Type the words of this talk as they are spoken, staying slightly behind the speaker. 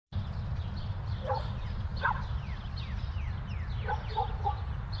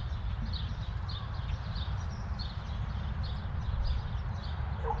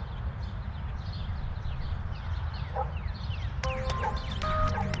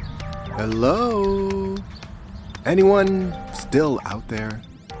Hello? Anyone still out there?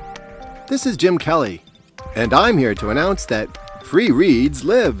 This is Jim Kelly, and I'm here to announce that Free Reads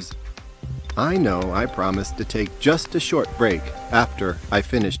lives. I know I promised to take just a short break after I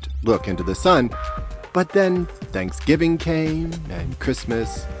finished Look into the Sun, but then Thanksgiving came, and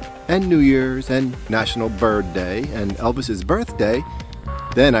Christmas, and New Year's, and National Bird Day, and Elvis's birthday.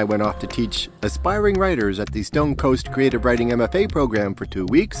 Then I went off to teach aspiring writers at the Stone Coast Creative Writing MFA program for 2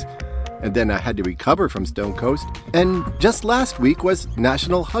 weeks, and then I had to recover from Stone Coast, and just last week was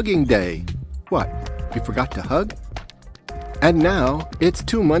National Hugging Day. What, you forgot to hug? And now it's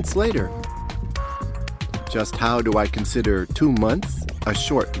 2 months later. Just how do I consider 2 months a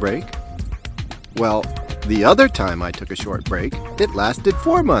short break? Well, the other time I took a short break, it lasted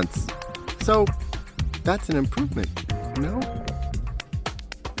 4 months. So that's an improvement, no?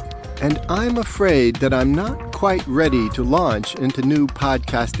 And I'm afraid that I'm not quite ready to launch into new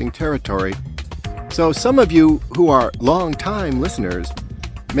podcasting territory. So some of you who are long-time listeners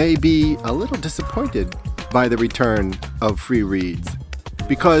may be a little disappointed by the return of Free Reads,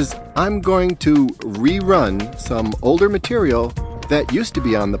 because I'm going to rerun some older material that used to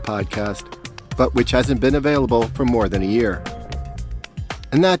be on the podcast, but which hasn't been available for more than a year.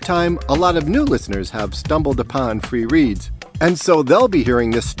 In that time, a lot of new listeners have stumbled upon Free Reads, and so they'll be hearing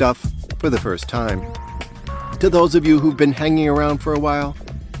this stuff for the first time. To those of you who've been hanging around for a while,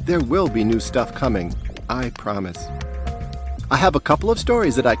 there will be new stuff coming, I promise. I have a couple of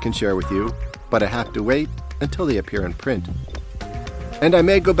stories that I can share with you, but I have to wait until they appear in print. And I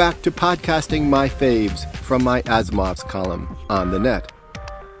may go back to podcasting my faves from my Asimov's column on the net.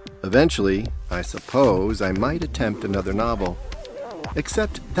 Eventually, I suppose I might attempt another novel.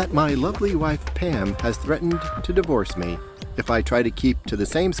 Except that my lovely wife Pam has threatened to divorce me if I try to keep to the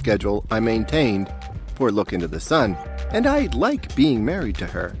same schedule I maintained for Look into the Sun, and I like being married to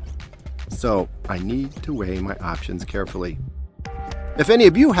her. So I need to weigh my options carefully. If any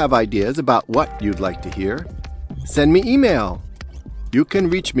of you have ideas about what you'd like to hear, send me email. You can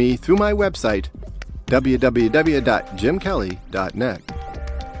reach me through my website, www.jimkelly.net.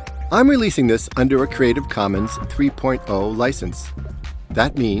 I'm releasing this under a Creative Commons 3.0 license.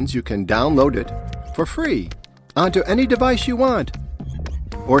 That means you can download it for free onto any device you want,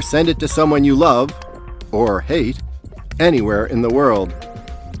 or send it to someone you love, or hate, anywhere in the world.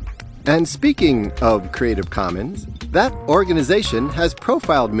 And speaking of Creative Commons, that organization has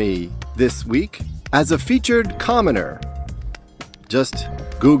profiled me this week as a featured commoner. Just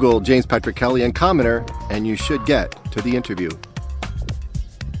Google James Patrick Kelly and commoner, and you should get to the interview.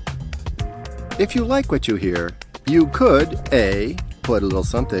 If you like what you hear, you could A, put a little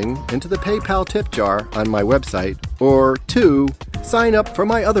something into the PayPal tip jar on my website, or 2, sign up for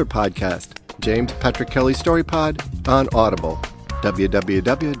my other podcast, James Patrick Kelly Story Pod, on Audible,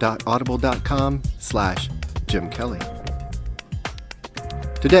 www.audible.com/Jim Kelly.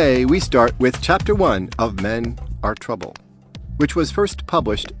 Today, we start with Chapter 1 of Men Are Trouble, which was first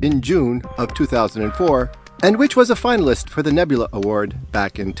published in June of 2004, and which was a finalist for the Nebula Award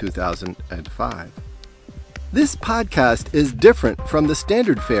back in 2005. This podcast is different from the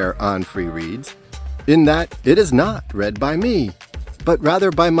standard fare on Free Reads, in that it is not read by me, but rather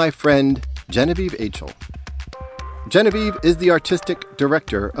by my friend Genevieve Achel. Genevieve is the artistic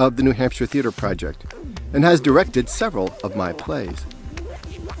director of the New Hampshire Theater Project and has directed several of my plays.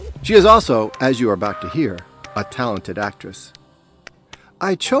 She is also, as you are about to hear, a talented actress.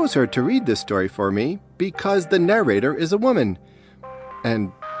 I chose her to read this story for me because the narrator is a woman,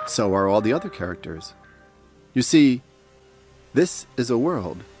 and so are all the other characters. You see, this is a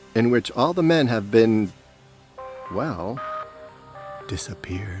world in which all the men have been, well,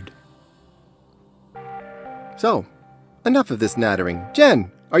 disappeared. So, enough of this nattering.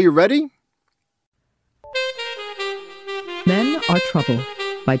 Jen, are you ready? Men Are Trouble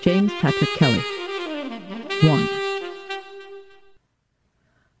by James Patrick Kelly. 1.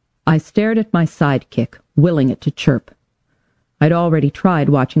 I stared at my sidekick, willing it to chirp. I'd already tried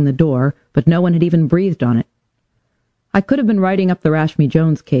watching the door, but no one had even breathed on it. I could have been writing up the Rashmi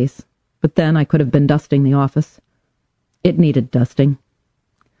Jones case, but then I could have been dusting the office. It needed dusting.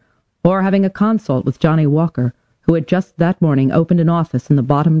 Or having a consult with Johnny Walker, who had just that morning opened an office in the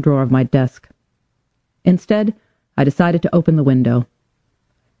bottom drawer of my desk. Instead, I decided to open the window.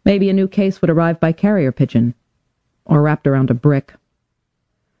 Maybe a new case would arrive by carrier pigeon, or wrapped around a brick.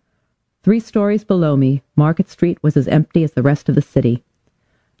 3 stories below me, Market Street was as empty as the rest of the city.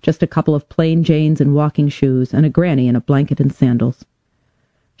 Just a couple of plain Janes in walking shoes and a granny in a blanket and sandals.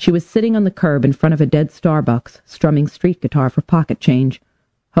 She was sitting on the curb in front of a dead Starbucks, strumming street guitar for pocket change,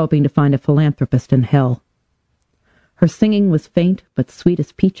 hoping to find a philanthropist in hell. Her singing was faint but sweet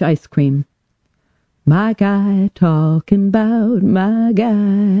as peach ice cream. My guy talking about my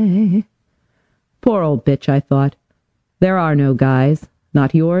guy. Poor old bitch, I thought. There are no guys.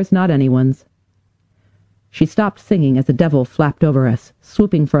 Not yours, not anyone's. She stopped singing as a devil flapped over us,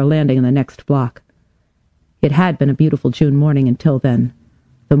 swooping for a landing in the next block. It had been a beautiful June morning until then,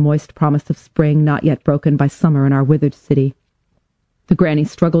 the moist promise of spring not yet broken by summer in our withered city. The granny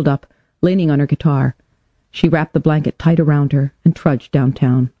struggled up, leaning on her guitar. She wrapped the blanket tight around her and trudged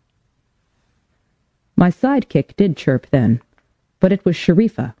downtown. My sidekick did chirp then, but it was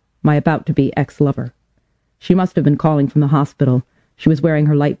Sharifa, my about-to-be ex-lover. She must have been calling from the hospital. She was wearing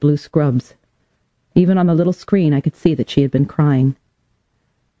her light blue scrubs. Even on the little screen I could see that she had been crying.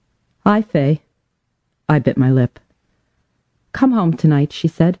 "Hi, Faye." I bit my lip. "Come home tonight," she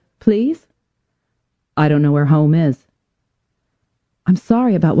said. "Please?" "I don't know where home is." "I'm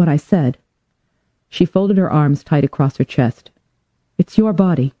sorry about what I said." She folded her arms tight across her chest. "It's your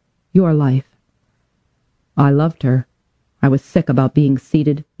body, your life." I loved her. I was sick about being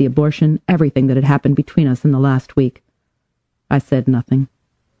seated, the abortion, everything that had happened between us in the last week. I said nothing.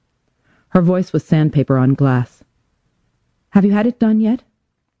 Her voice was sandpaper on glass. "Have you had it done yet?"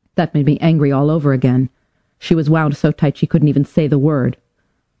 That made me angry all over again. She was wound so tight she couldn't even say the word.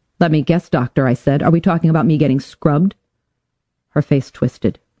 "Let me guess, doctor," I said. "Are we talking about me getting scrubbed?" Her face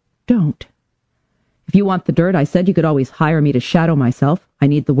twisted. "Don't." "If you want the dirt," I said, "you could always hire me to shadow myself. I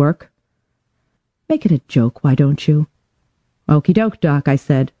need the work." "Make it a joke, why don't you?" "Okie doke, doc," I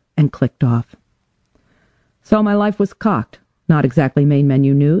said, and clicked off. So my life was cocked, not exactly main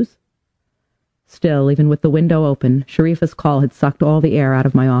menu news. Still, even with the window open, Sharifa's call had sucked all the air out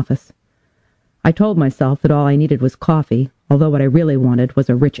of my office. I told myself that all I needed was coffee, although what I really wanted was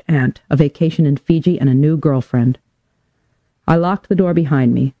a rich aunt, a vacation in Fiji, and a new girlfriend. I locked the door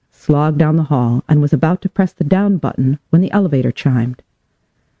behind me, slogged down the hall, and was about to press the down button when the elevator chimed.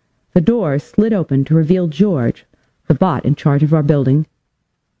 The door slid open to reveal George, the bot in charge of our building,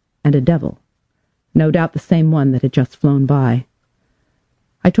 and a devil, no doubt the same one that had just flown by.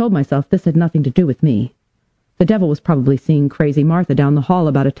 I told myself this had nothing to do with me. The devil was probably seeing Crazy Martha down the hall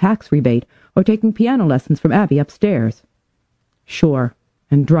about a tax rebate, or taking piano lessons from Abby upstairs. Sure,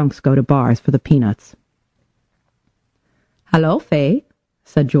 and drunks go to bars for the peanuts. "Hello, Faye,"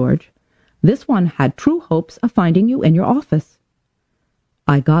 said George. "This one had true hopes of finding you in your office."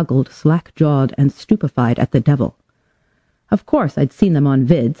 I goggled, slack-jawed and stupefied at the devil. Of course, I'd seen them on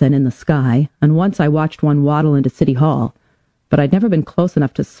vids and in the sky, and once I watched one waddle into City Hall, but I'd never been close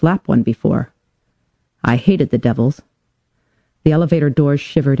enough to slap one before. I hated the devils. The elevator doors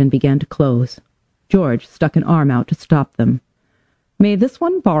shivered and began to close. George stuck an arm out to stop them. "May this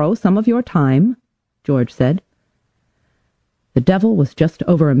one borrow some of your time?" George said. The devil was just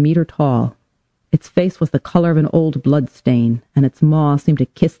over a meter tall. Its face was the color of an old blood stain, and its maw seemed to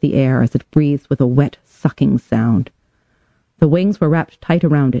kiss the air as it breathed with a wet, sucking sound. The wings were wrapped tight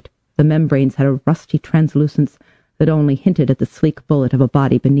around it. The membranes had a rusty translucence that only hinted at the sleek bullet of a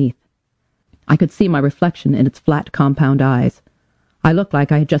body beneath. I could see my reflection in its flat, compound eyes. I looked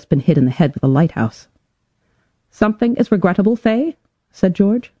like I had just been hit in the head with a lighthouse. "Something is regrettable, Faye?" said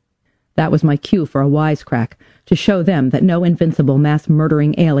George. That was my cue for a wisecrack, to show them that no invincible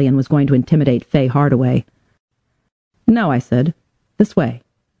mass-murdering alien was going to intimidate Faye Hardaway. "No," I said. "This way."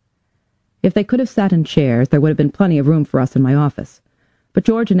 If they could have sat in chairs, there would have been plenty of room for us in my office, but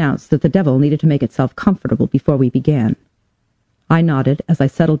George announced that the devil needed to make itself comfortable before we began. I nodded as I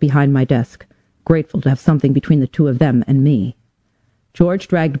settled behind my desk, grateful to have something between the two of them and me. George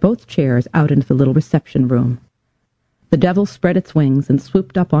dragged both chairs out into the little reception room. The devil spread its wings and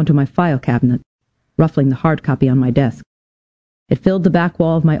swooped up onto my file cabinet, ruffling the hard copy on my desk. It filled the back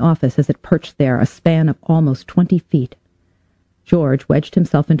wall of my office as it perched there, a span of almost 20 feet. George wedged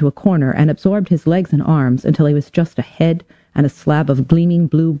himself into a corner and absorbed his legs and arms until he was just a head and a slab of gleaming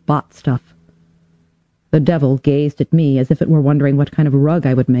blue bot stuff. The devil gazed at me as if it were wondering what kind of rug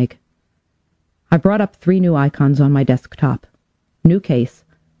I would make. I brought up 3 new icons on my desktop. New case,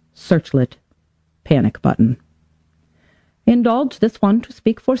 searchlit, panic button. "Indulge this one to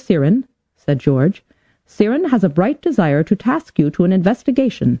speak for Siren," said George. "Siren has a bright desire to task you to an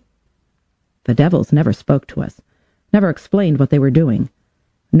investigation." The devils never spoke to us, never explained what they were doing.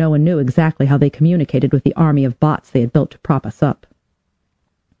 No one knew exactly how they communicated with the army of bots they had built to prop us up.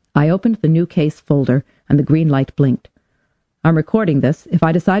 I opened the new case folder, and the green light blinked. "I'm recording this. If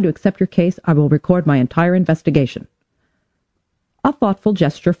I decide to accept your case, I will record my entire investigation." "A thoughtful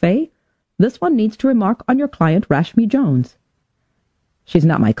gesture, Faye. This one needs to remark on your client, Rashmi Jones." "She's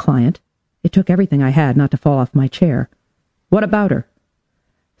not my client. It took everything I had not to fall off my chair. What about her?"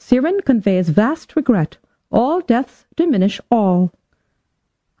 "Siren conveys vast regret All deaths diminish all.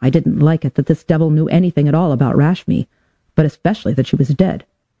 I didn't like it that this devil knew anything at all about Rashmi, but especially that she was dead.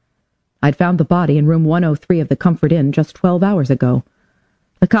 I'd found the body in room 103 of the Comfort Inn just 12 hours ago.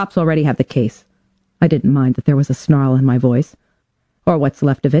 The cops already have the case. I didn't mind that there was a snarl in my voice. Or what's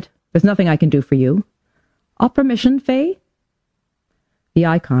left of it. There's nothing I can do for you. A permission, Faye? The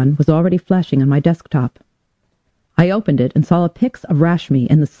icon was already flashing on my desktop. I opened it and saw a pic of Rashmi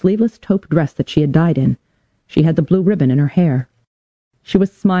in the sleeveless taupe dress that she had dyed in. She had the blue ribbon in her hair. She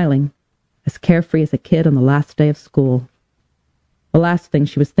was smiling, as carefree as a kid on the last day of school. The last thing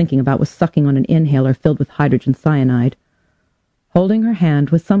she was thinking about was sucking on an inhaler filled with hydrogen cyanide. Holding her hand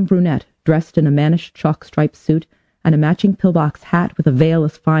was some brunette dressed in a mannish chalk-striped suit and a matching pillbox hat with a veil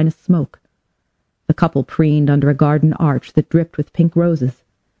as fine as smoke. The couple preened under a garden arch that dripped with pink roses.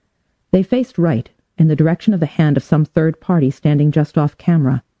 They faced right, in the direction of the hand of some third party standing just off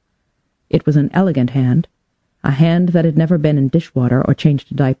camera. It was an elegant hand, a hand that had never been in dishwater or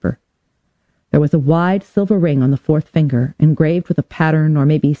changed a diaper. There was a wide silver ring on the fourth finger, engraved with a pattern or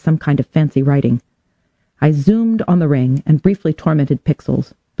maybe some kind of fancy writing. I zoomed on the ring and briefly tormented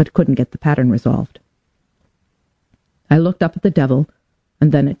pixels, but couldn't get the pattern resolved. I looked up at the devil,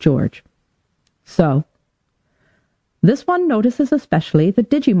 and then at George. So, this one notices especially the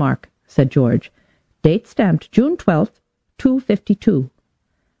digimark, said George. Date stamped June 12th, 2:52.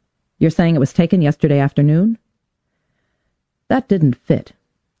 You're saying it was taken yesterday afternoon? That didn't fit,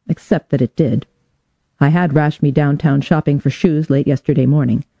 except that it did. I had Rashmi downtown shopping for shoes late yesterday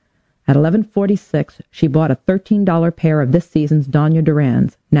morning. At 11:46, she bought a $13 pair of this season's Danya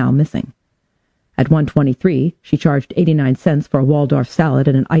Durans, now missing. At 1:23, she charged 89 cents for a Waldorf salad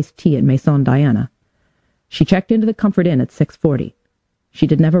and an iced tea at Maison Diana. She checked into the Comfort Inn at 6:40. She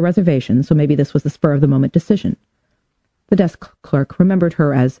didn't have a reservation, so maybe this was the spur-of-the-moment decision. The desk clerk remembered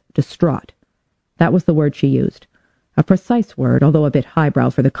her as distraught. That was the word she used. A precise word, although a bit highbrow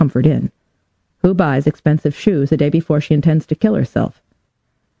for the Comfort Inn. Who buys expensive shoes the day before she intends to kill herself?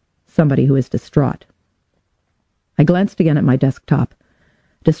 Somebody who is distraught. I glanced again at my desktop.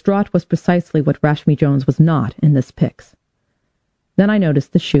 Distraught was precisely what Rashmi Jones was not in this pics. Then I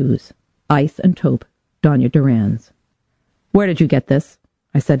noticed the shoes, ice and taupe, Danya Durans. Where did you get this?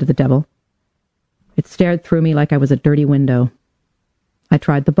 I said to the devil. It stared through me like I was a dirty window. I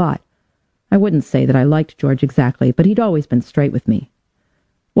tried the bot. I wouldn't say that I liked George exactly, but he'd always been straight with me.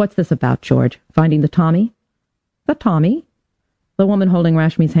 What's this about, George? Finding the Tommy? The Tommy? The woman holding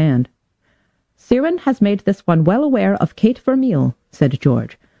Rashmi's hand. Siren has made this one well aware of Kate Vermeil, said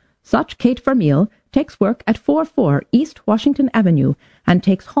George. Such Kate Vermeil takes work at 44 East Washington Avenue and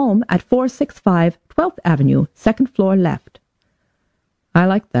takes home at 465 12th Avenue, second floor left. I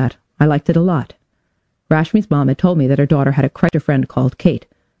liked that. I liked it a lot. Rashmi's mom had told me that her daughter had a character friend called Kate,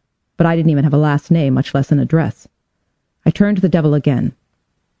 but I didn't even have a last name, much less an address. I turned to the devil again.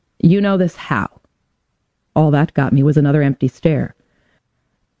 You know this how? All that got me was another empty stare.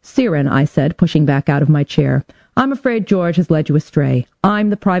 Siren, I said, pushing back out of my chair. I'm afraid George has led you astray. I'm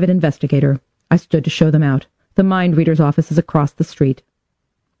the private investigator. I stood to show them out. The mind reader's office is across the street.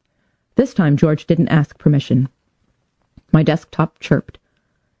 This time George didn't ask permission. My desktop chirped.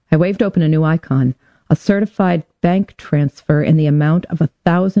 I waved open a new icon. A certified bank transfer in the amount of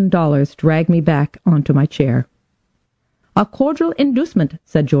 $1,000 dragged me back onto my chair. A cordial inducement,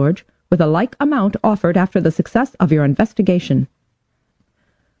 said George, with a like amount offered after the success of your investigation.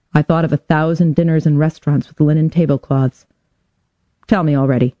 I thought of 1,000 dinners in restaurants with linen tablecloths. Tell me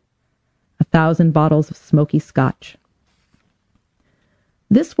already. 1,000 bottles of smoky scotch.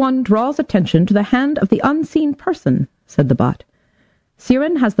 This one draws attention to the hand of the unseen person, said the bot.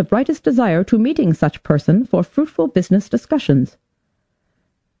 Siren has the brightest desire to meeting such person for fruitful business discussions.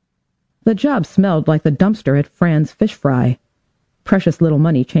 The job smelled like the dumpster at Fran's Fish Fry. Precious little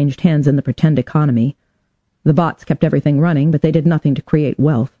money changed hands in the pretend economy. The bots kept everything running, but they did nothing to create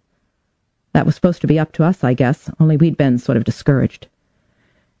wealth. That was supposed to be up to us, I guess, only we'd been sort of discouraged.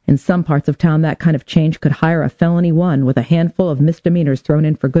 In some parts of town, that kind of change could hire a felony one with a handful of misdemeanors thrown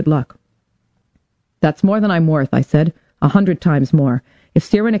in for good luck. That's more than I'm worth, I said, 100 times more. If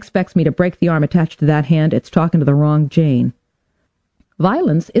Siren expects me to break the arm attached to that hand, it's talking to the wrong Jane.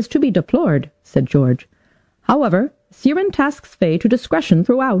 Violence is to be deplored, said George. However, Siren tasks Faye to discretion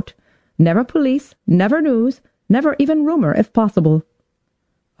throughout. Never police, never news, never even rumor, if possible.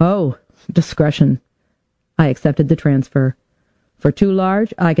 Oh, discretion. I accepted the transfer. For too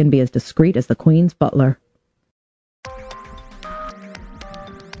large, I can be as discreet as the Queen's butler.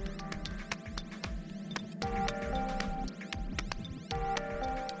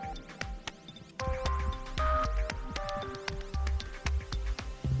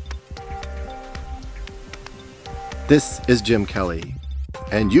 This is Jim Kelly,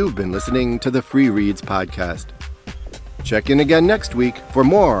 and you've been listening to the Free Reads Podcast. Check in again next week for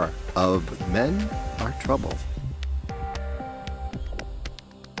more of Men Are Trouble.